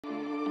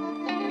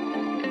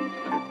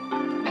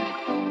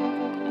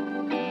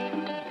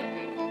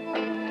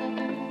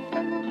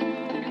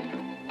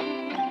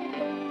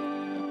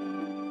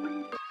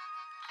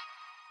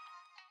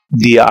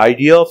The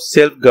idea of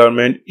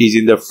self-government is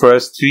in the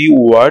first three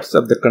words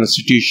of the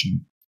Constitution.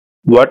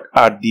 What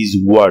are these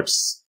words?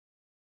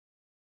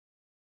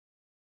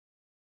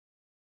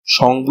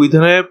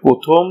 সংবিধানের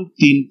প্রথম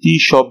তিনটি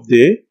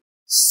শব্দে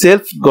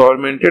self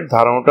গভর্নমেন্টের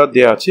ধারণাটা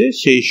দেয়া আছে,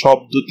 সেই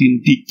শব্দ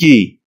তিনটি কি?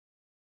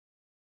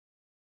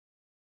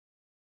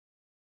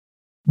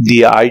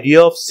 The idea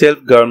of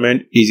self-government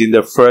is in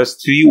the first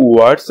three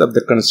words of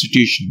the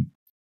Constitution.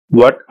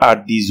 What are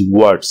these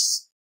words?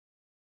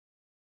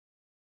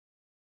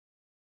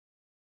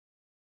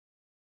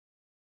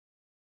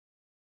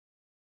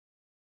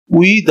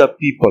 We the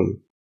people.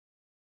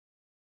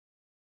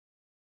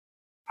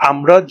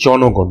 আমরা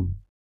জনগণ।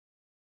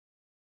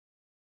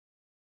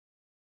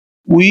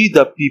 We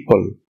the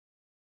people.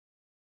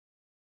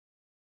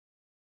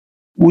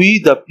 We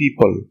the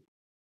people.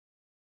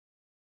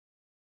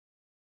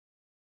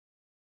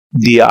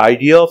 The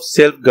idea of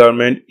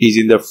self-government is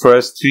in the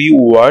first three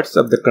words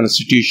of the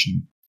Constitution.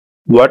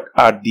 What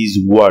are these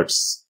words?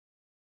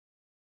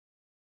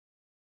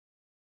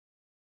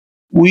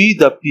 We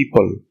the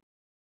people.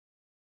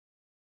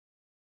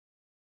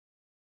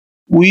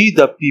 We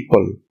the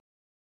people.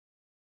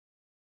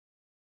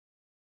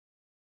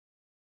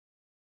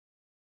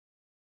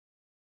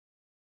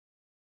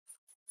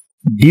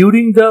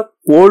 During the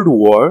Cold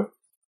War,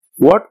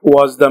 what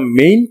was the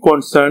main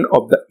concern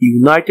of the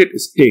United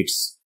States?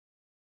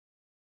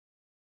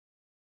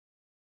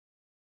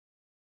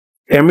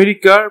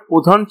 আমেরিকার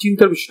প্রধান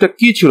চিন্তার বিষয়টা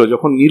কি ছিল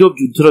যখন নীরব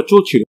যুদ্ধটা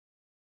চলছিল?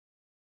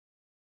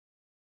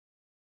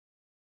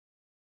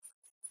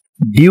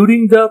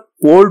 During the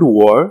Cold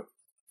War,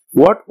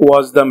 what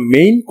was the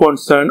main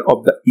concern of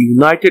the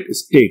United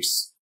States?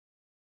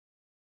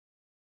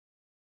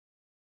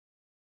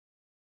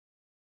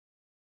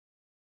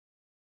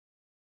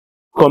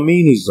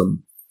 Communism.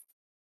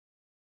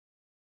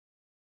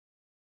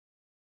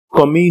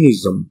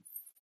 Communism.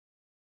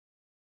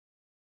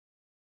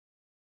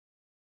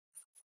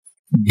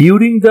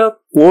 During the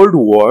Cold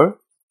War,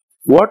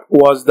 what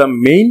was the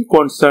main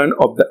concern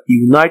of the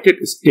United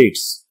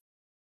States?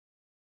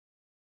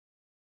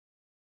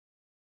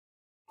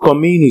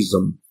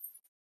 Communism.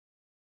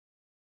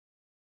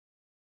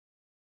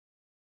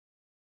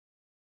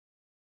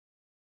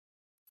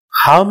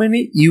 How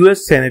many US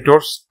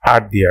senators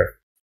are there?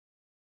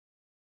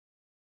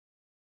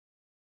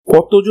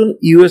 কতজন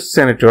US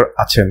senator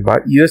আছেন বা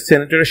US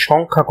সেনেটরের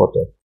সংখ্যা কত?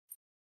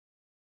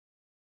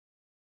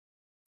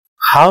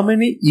 How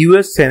many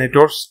US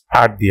senators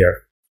are there?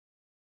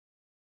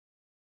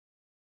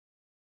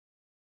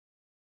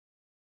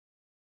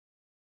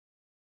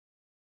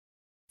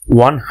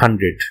 One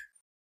hundred.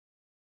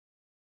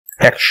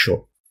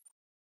 100.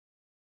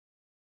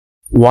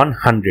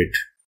 100.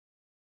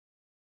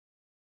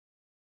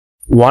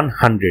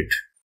 100.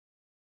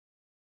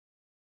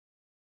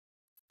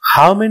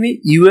 How many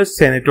US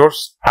senators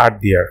are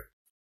there?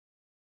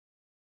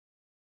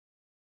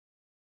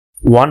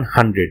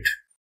 100.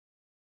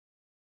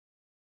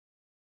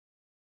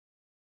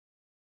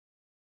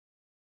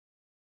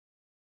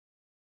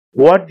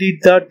 What did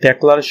the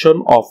Declaration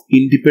of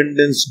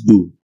Independence do?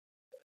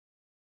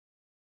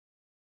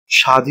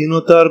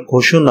 স্বাধীনতার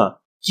ঘোষণা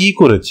কি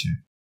করেছে?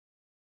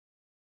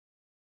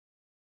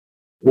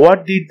 What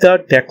did the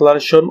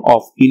Declaration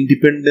of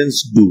Independence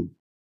do?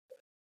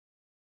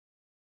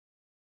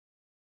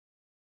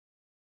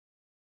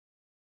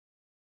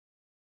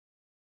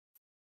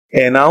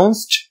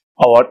 Announced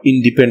our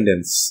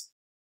independence.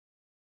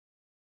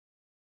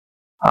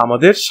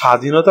 আমাদের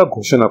স্বাধীনতা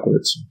ঘোষণা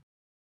করেছে।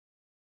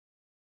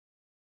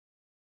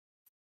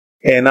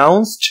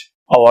 Announced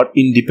our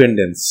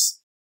independence.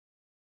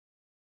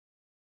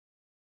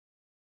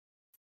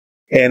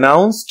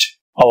 Announced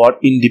our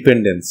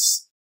independence.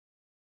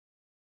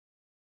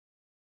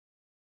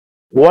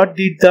 What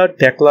did the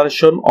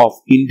Declaration of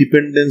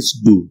Independence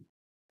do?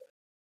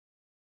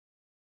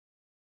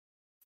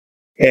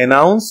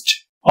 Announced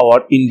our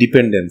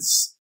independence.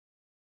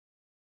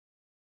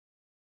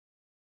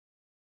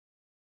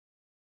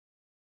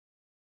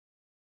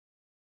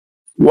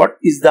 What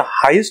is the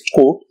highest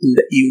court in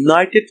the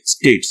United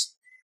States?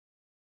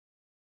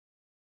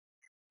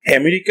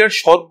 আমেরিকার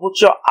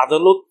সর্বোচ্চ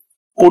আদালত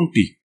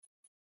কোনটি?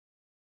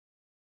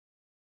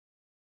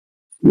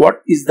 What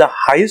is the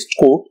highest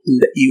court in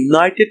the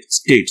United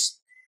States?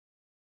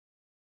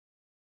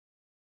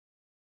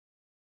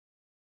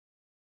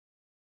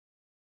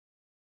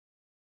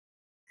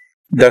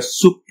 The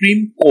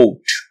Supreme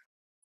Court.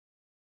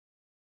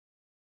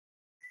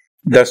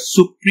 The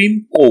Supreme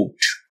Court.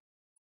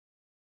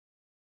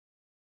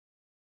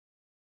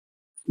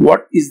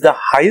 What is the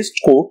highest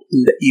court in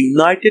the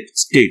United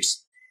States?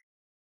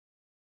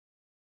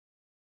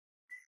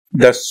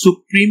 The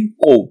Supreme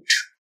Court.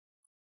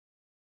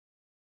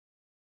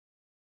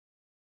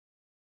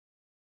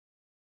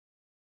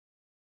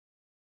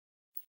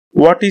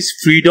 What is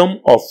freedom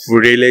of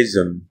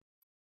religion?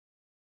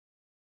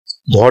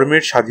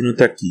 ধর্মের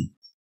স্বাধীনতা কি?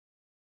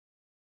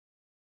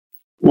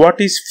 What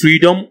is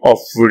freedom of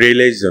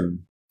religion?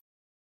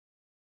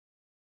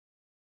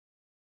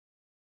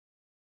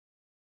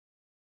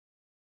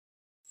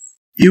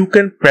 You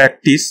can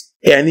practice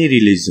any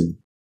religion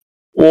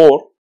or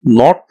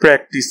not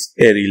practice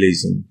a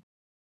religion.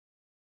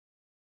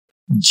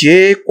 যে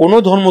কোনো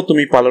ধর্ম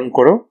তুমি পালন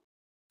করো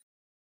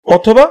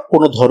অথবা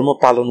কোনো ধর্ম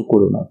পালন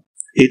করো না,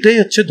 এটাই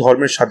হচ্ছে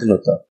ধর্মের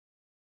স্বাধীনতা।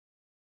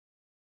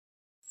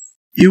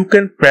 You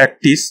can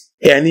practice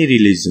any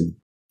religion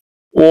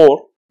or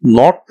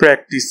not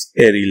practice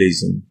a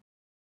religion.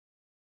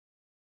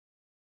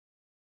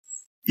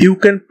 You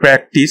can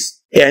practice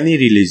any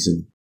religion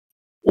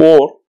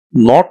or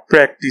not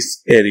practice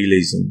a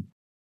religion.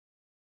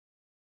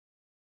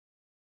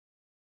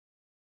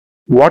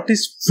 What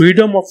is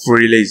freedom of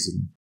religion?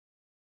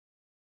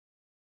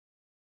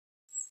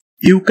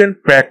 You can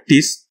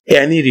practice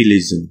any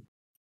religion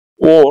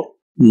or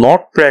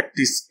not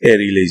practice a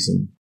religion.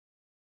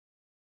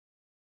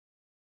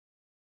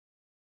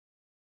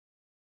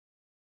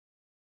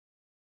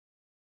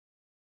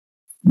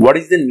 What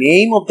is the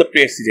name of the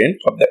President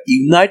of the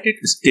United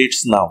States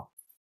now?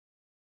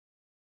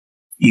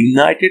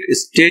 United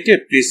States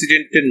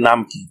President নাম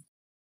কি?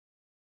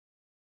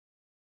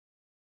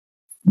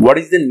 What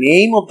is the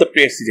name of the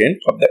President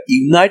of the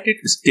United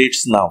States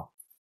now?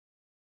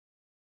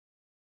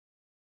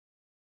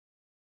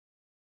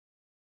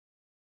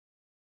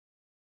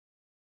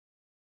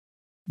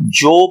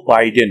 Joe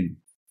Biden.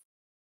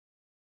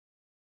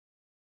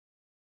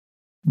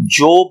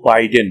 Joe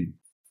Biden.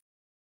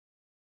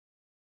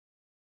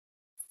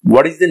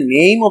 What is the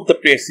name of the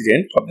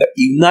President of the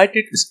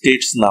United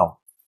States now?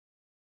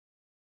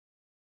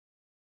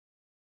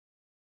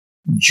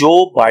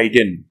 Joe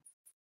Biden.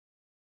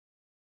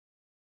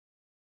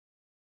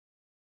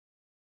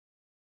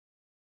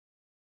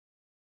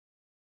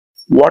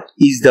 What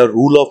is the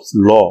rule of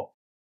law?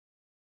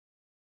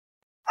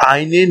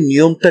 আইনের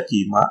নিয়মটা কি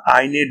মা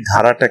আইনের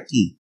ধারাটা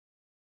কি?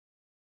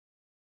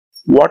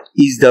 What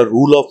is the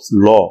rule of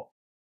law?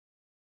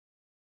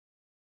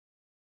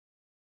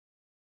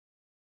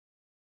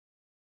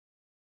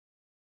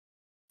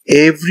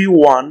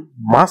 Everyone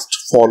must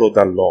follow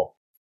the law.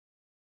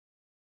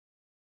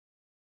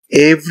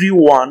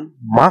 Everyone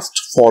must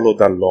follow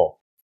the law.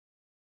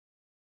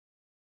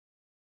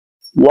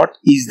 What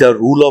is the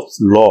rule of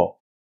law?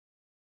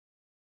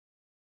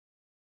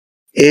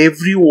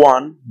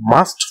 Everyone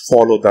must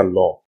follow the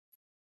law.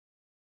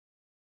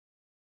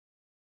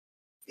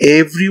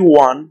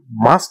 Everyone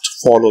must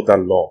follow the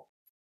law.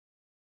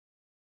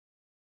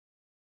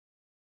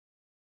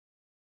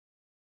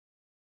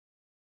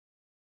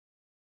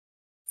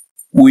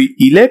 We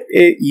elect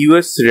a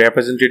US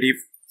representative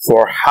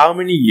for how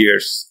many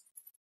years?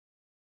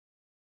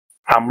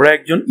 আমরা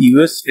একজন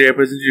US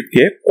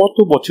রিপ্রেজেন্টেটিভকে কত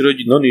বছরের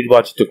জন্য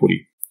নির্বাচিত করি?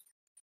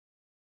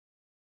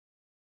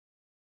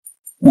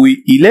 We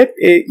elect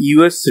a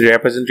US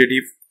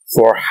representative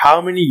for how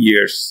many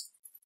years?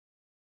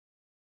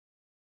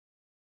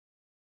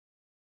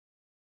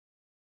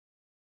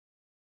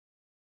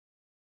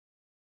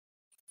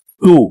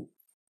 Two.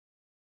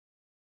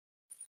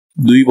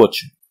 2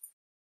 বছর।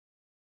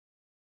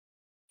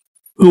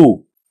 Two.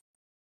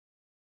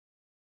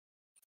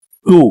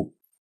 Two.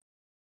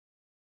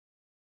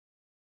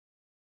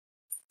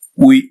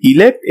 We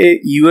elect a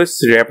US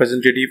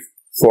representative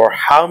for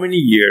how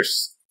many years?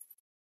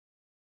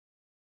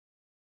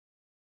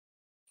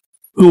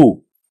 Two.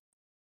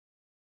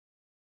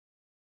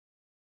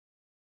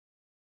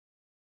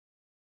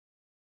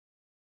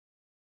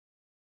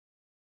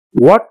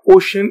 What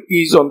ocean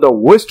is on the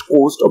west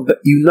coast of the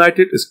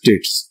United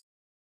States?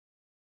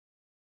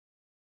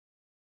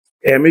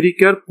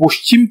 আমেরিকার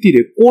পশ্চিম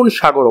তীরে কোন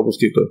সাগর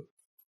অবস্থিত?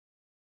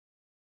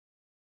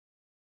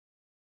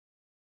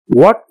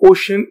 What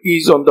ocean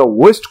is on the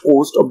west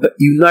coast of the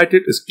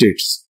United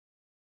States?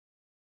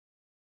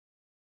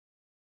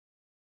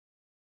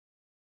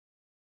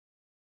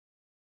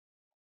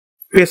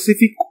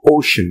 Pacific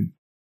Ocean.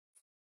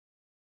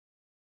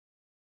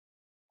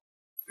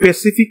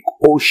 Pacific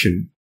Ocean.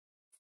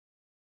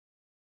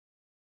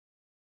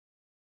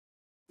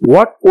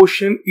 What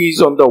ocean is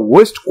on the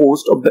west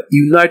coast of the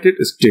United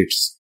States?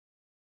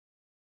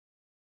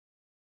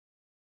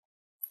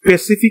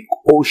 Pacific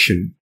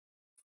Ocean.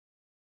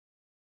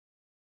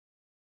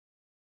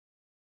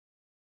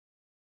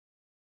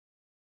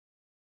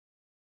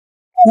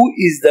 Who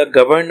is the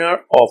governor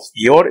of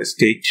your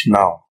state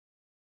now?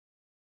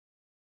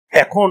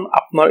 এখন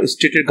আপনার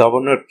স্টেটের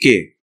governor K?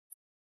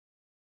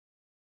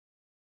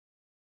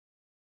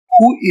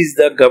 Who is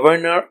the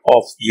governor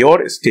of your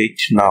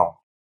state now?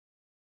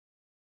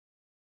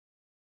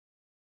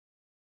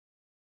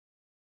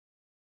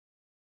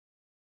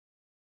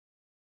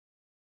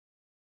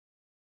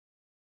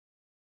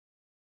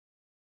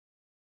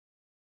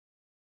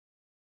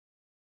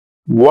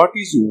 What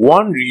is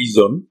one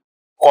reason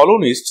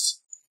colonists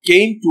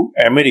came to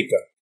America?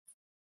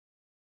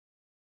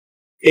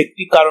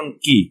 একটি কারণ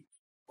কি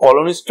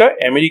কলোনিস্টরা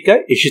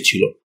আমেরিকায়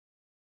এসেছিল?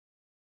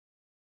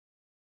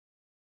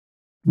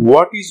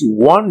 What is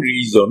one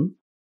reason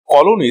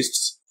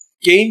colonists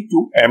came to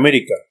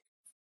America?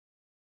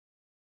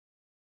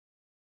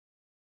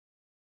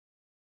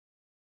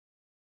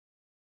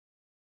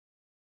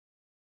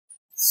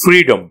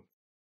 Freedom.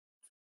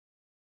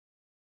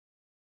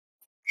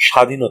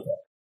 স্বাধীনতা,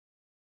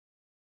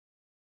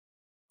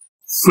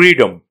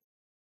 freedom,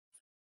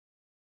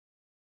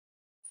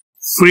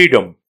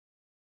 freedom.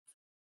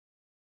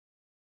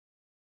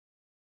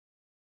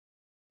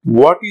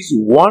 What is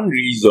one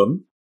reason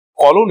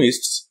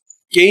colonists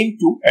came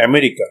to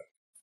America?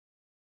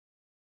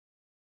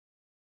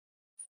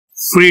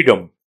 Freedom.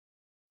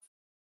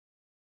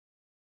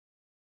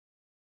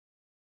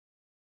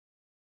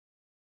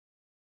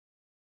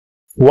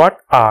 What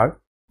are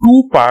two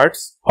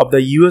parts of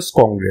the US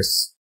Congress?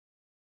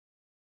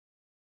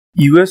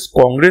 US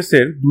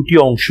কংগ্রেসের দুটি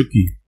অংশ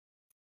কি?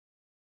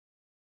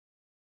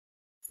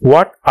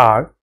 What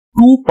are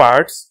two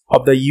parts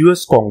of the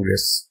US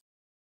Congress?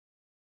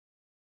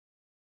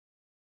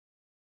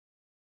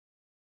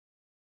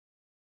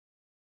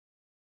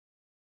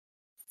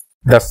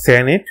 The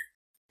Senate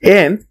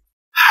and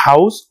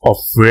House of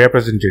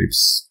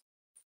Representatives.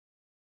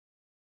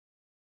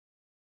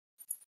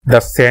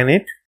 The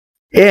Senate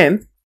and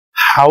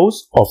House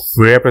of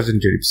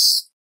Representatives.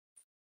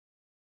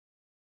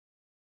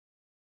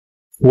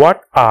 What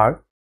are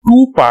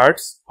two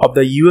parts of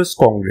the US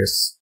Congress?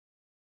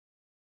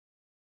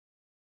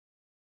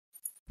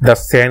 The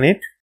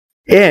Senate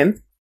and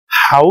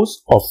House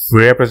of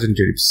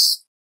Representatives.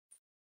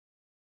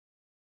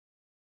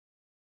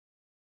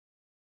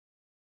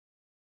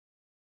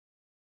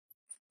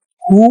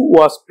 Who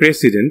was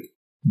president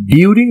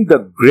during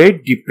the Great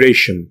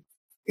Depression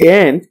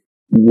and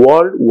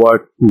World War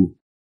II?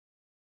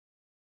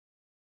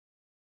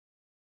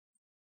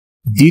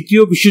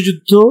 দ্বিতীয়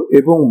বিশ্বযুদ্ধ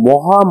এবং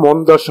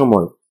মহামন্দার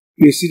সময়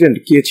president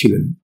কে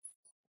ছিলেন?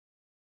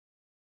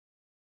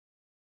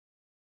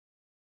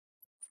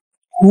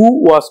 Who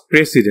was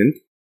president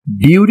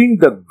during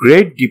the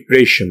Great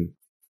Depression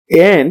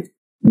and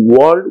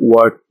World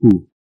War II?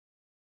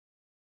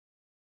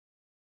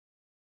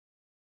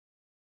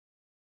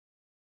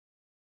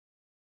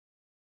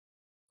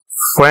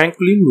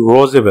 Franklin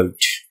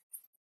Roosevelt.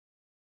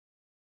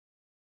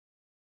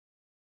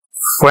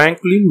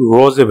 Franklin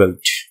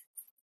Roosevelt.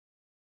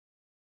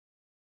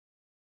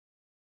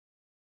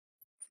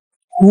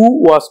 Who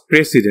was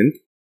president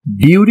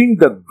during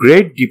the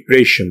Great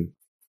Depression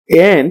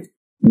and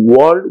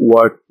World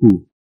War II?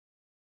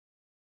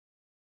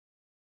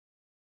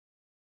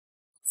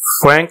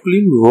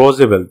 Franklin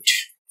Roosevelt.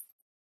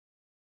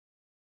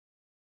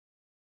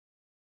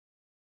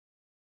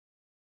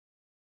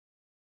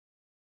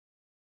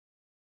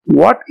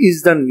 What is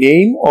the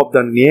name of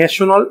the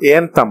national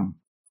anthem?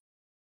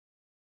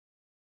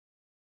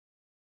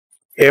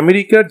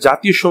 আমেরিকার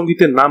জাতীয়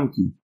সঙ্গীতের নাম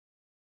কি?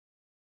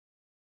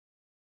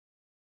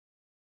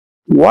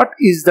 What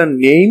is the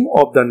name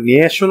of the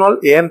national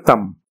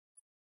anthem?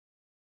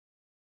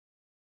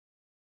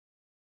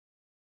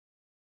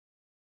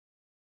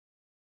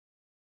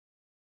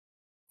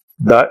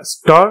 The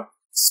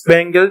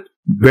Star-Spangled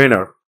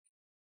Banner.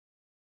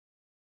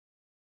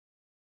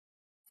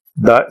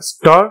 The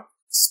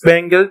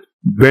Star-Spangled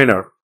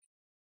Banner.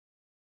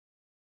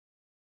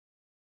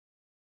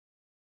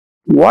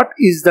 What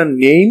is the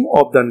name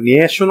of the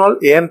national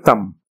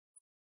anthem?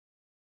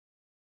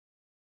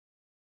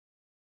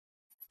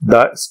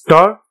 The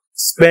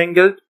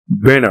Star-Spangled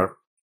Banner.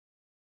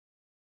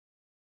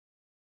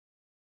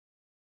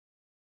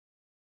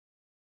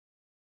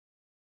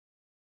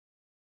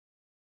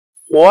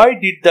 Why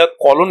did the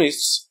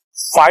colonists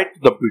fight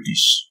the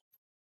British?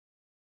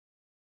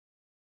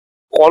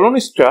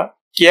 কলোনিস্টরা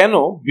কেন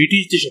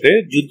ব্রিটিশদের সাথে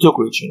যুদ্ধ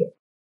করেছিল?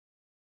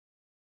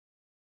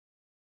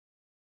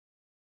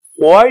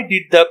 Why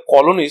did the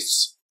colonists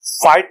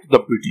fight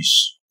the British?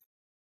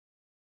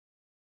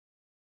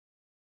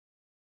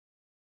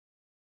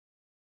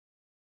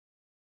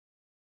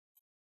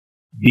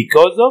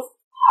 Because of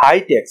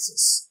high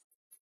taxes.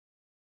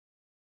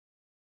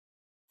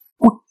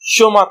 উচ্চ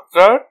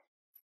মাত্রার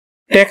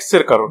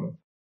ট্যাক্সের কারণে।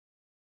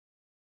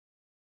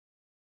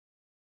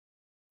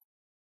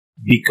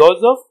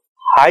 Because of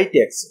high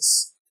taxes.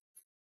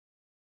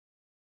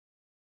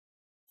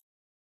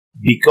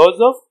 Because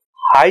of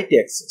high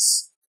taxes.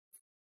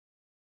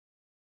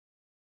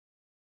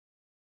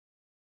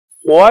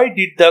 Why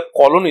did the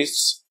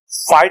colonists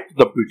fight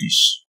the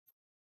British?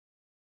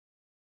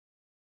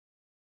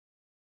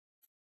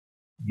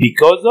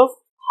 Because of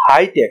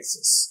high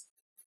taxes.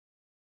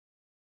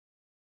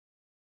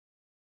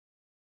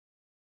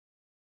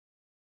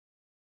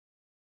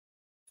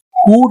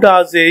 Who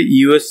does a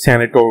US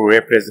senator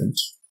represent?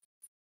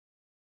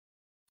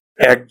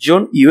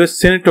 একজন US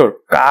senator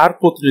কার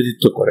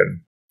প্রতিনিধিত্ব করেন?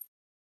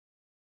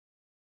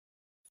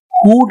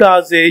 Who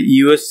does a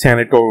US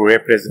senator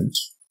represent?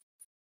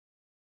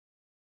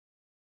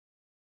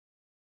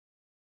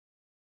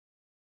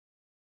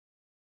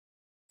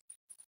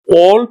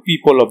 All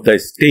people of the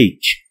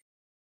state.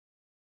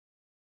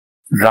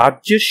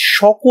 রাজ্যের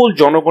সকল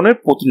জনগণের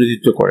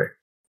প্রতিনিধিত্ব করে।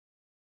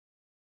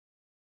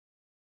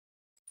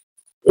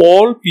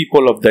 All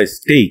people of the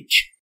state.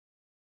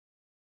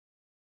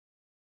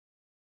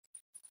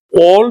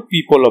 All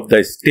people of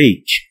the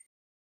state.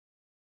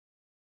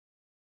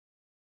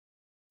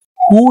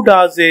 Who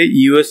does a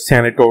US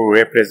senator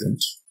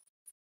represent?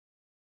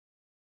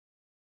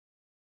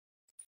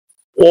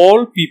 all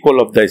people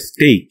of the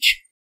state.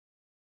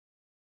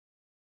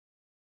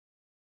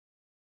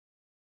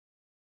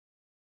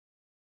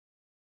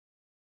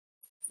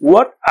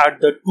 What are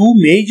the two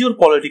major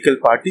political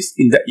parties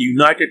in the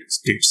United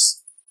States?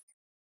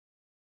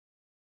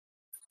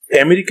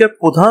 আমেরিকার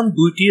প্রধান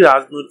দুইটি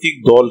রাজনৈতিক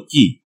দল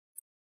কি?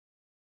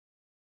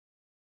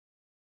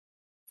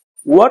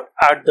 What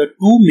are the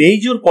two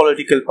major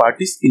political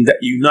parties in the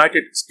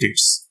United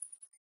States?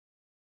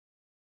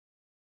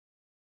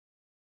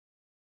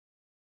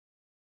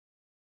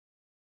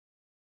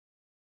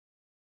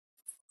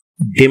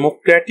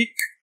 Democratic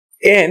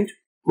and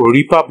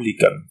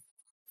Republican.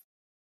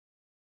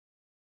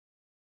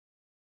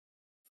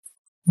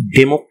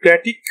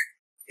 Democratic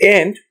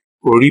and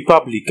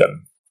Republican.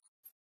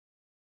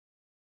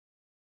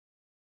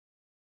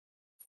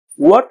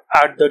 What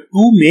are the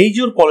two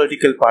major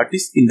political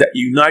parties in the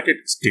United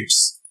States?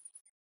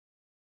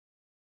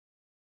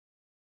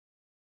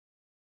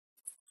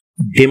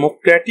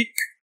 Democratic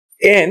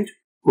and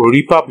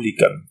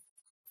Republican.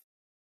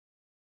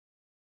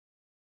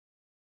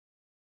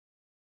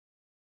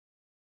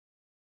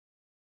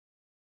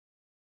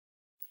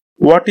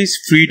 What is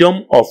freedom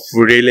of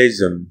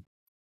religion?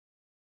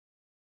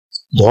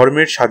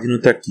 ধর্মের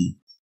স্বাধীনতা কি?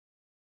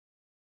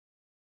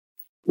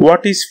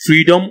 What is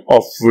freedom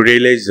of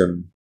religion?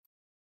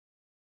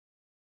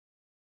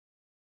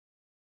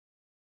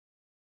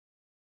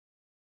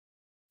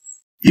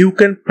 You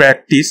can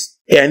practice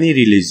any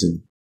religion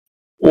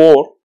or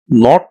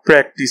not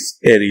practice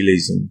a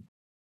religion.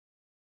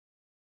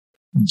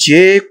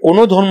 যে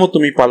কোনো ধর্ম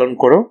তুমি পালন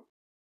করো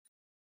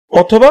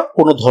অথবা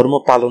কোনো ধর্ম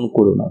পালন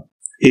করো না,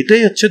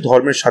 এটাই হচ্ছে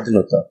ধর্মের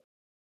স্বাধীনতা।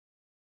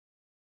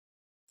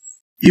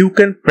 You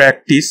can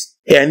practice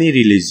any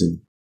religion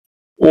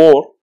or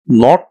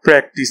not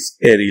practice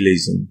a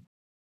religion.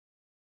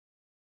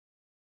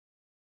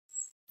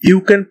 You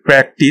can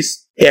practice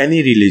any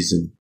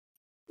religion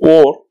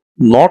or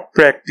not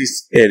practice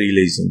a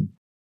religion.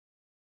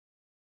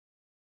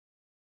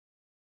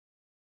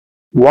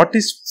 What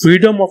is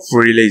freedom of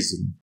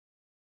religion?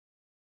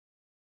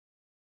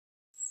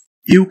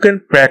 You can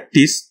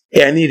practice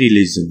any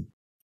religion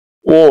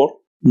or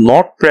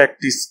not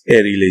practice a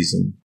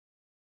religion.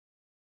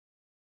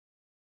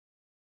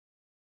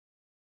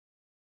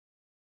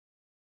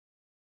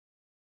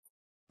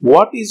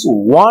 What is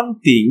one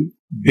thing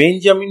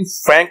Benjamin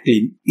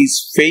Franklin is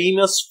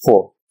famous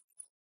for?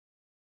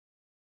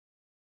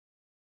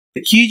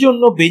 কি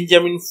জন্য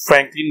Benjamin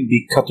Franklin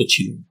বিখ্যাত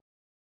ছিলেন?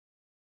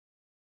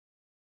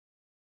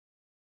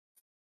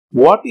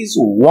 What is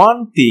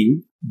one thing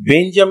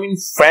Benjamin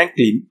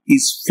Franklin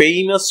is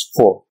famous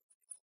for?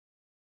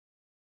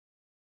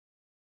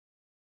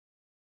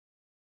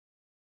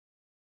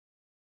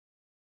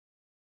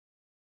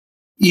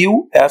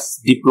 U.S.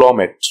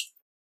 diplomat.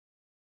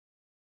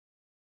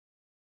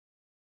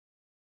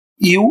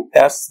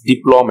 U.S.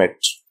 diplomat.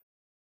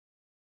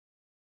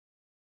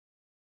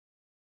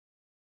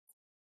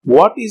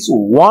 What is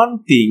one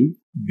thing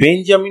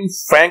Benjamin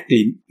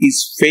Franklin is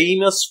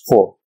famous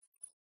for?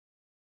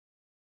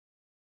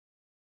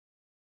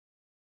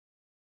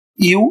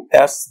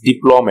 U.S.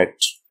 diplomat.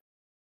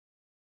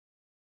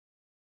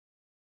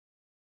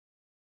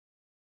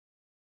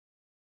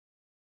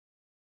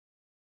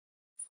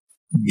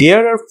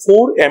 There are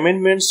 4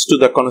 amendments to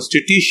the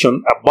Constitution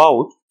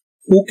about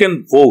who can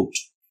vote.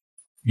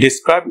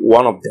 Describe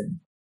one of them.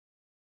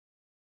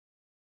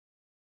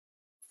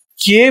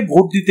 K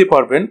vote দিতে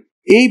পারবেন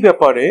এই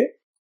ব্যাপারে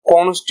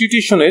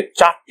কনস্টিটিউশনে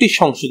 4টি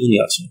সংশোধনী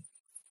আছে,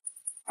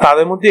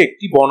 তাদের মধ্যে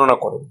একটি বর্ণনা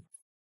করেন।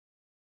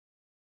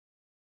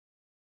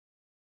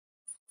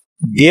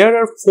 There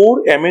are 4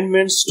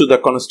 amendments to the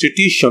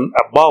Constitution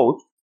about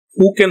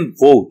who can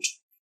vote.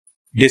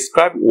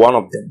 Describe one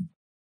of them.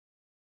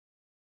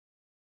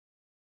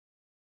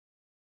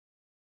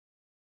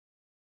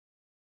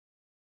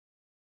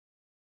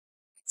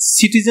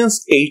 Citizens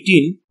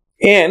 18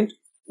 and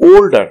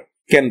older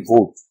can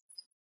vote.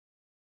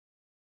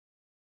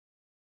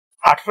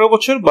 18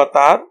 বছর বা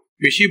তার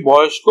বেশি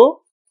বয়স্ক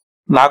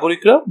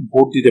নাগরিকরা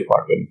ভোট দিতে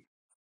পারবেন।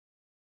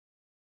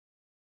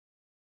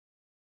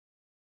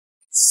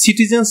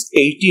 Citizens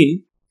 18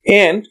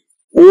 and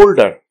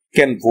older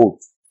can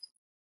vote.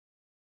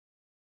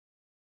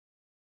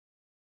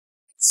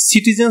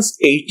 Citizens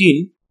 18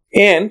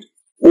 and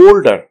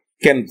older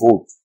can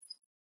vote.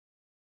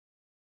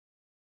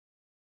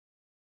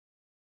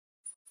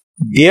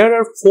 There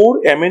are 4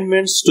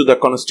 amendments to the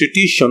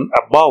Constitution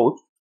about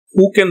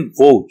who can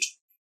vote.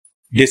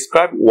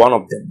 Describe one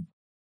of them.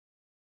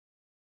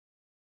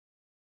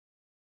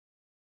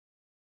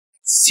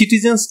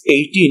 Citizens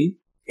 18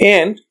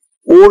 and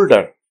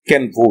older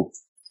can vote.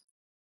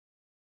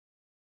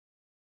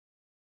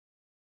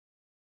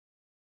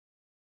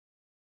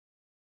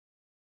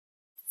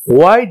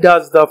 Why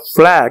does the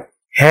flag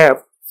have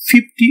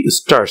 50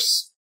 stars?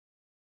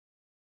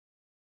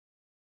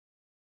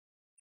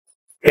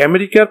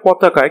 আমেরিকার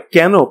পতাকায়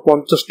কেন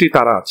 50টি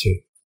তারা আছে?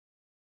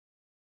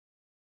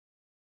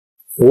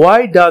 Why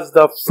does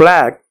the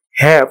flag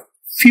have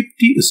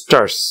 50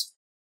 stars?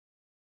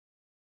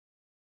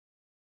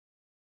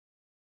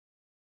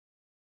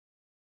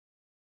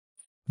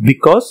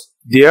 Because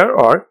there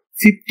are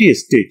 50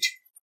 states.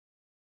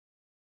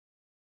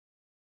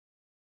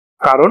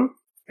 কারণ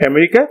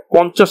আমেরিকায়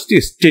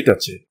 50টি state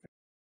আছে।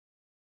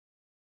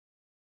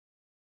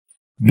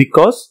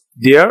 Because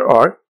there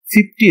are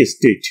 50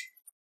 states.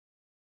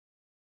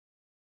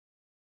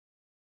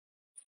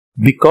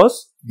 Because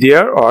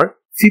there are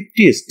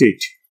 50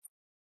 states.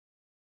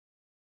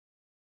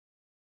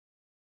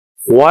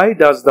 Why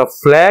does the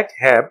flag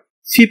have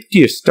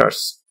 50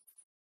 stars?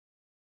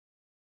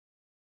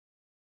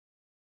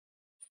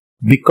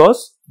 Because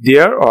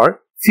there are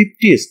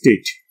 50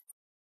 states.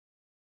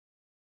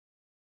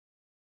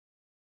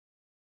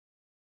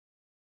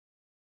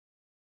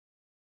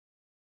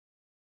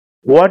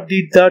 What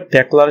did the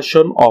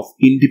Declaration of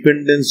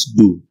Independence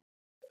do?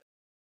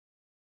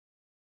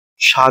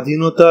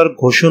 স্বাধীনতার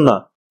ঘোষণা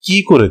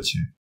কি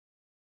করেছে?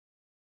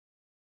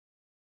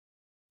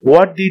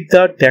 What did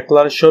the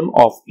Declaration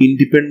of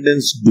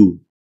Independence do?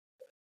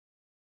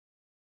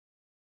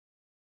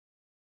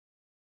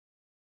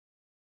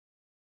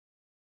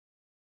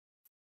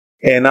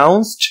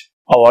 Announced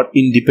our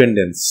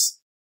independence.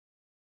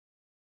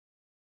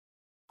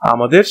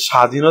 আমাদের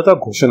স্বাধীনতা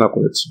ঘোষণা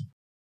করেছে।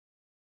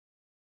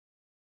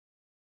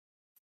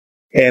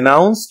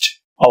 Announced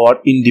our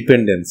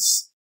independence.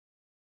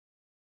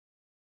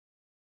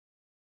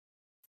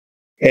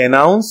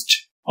 Announced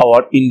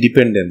our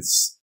independence.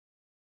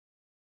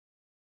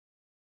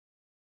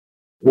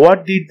 What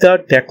did the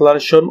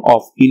Declaration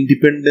of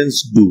Independence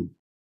do?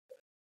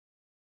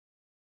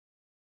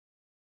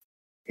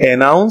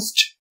 Announced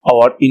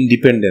our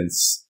independence.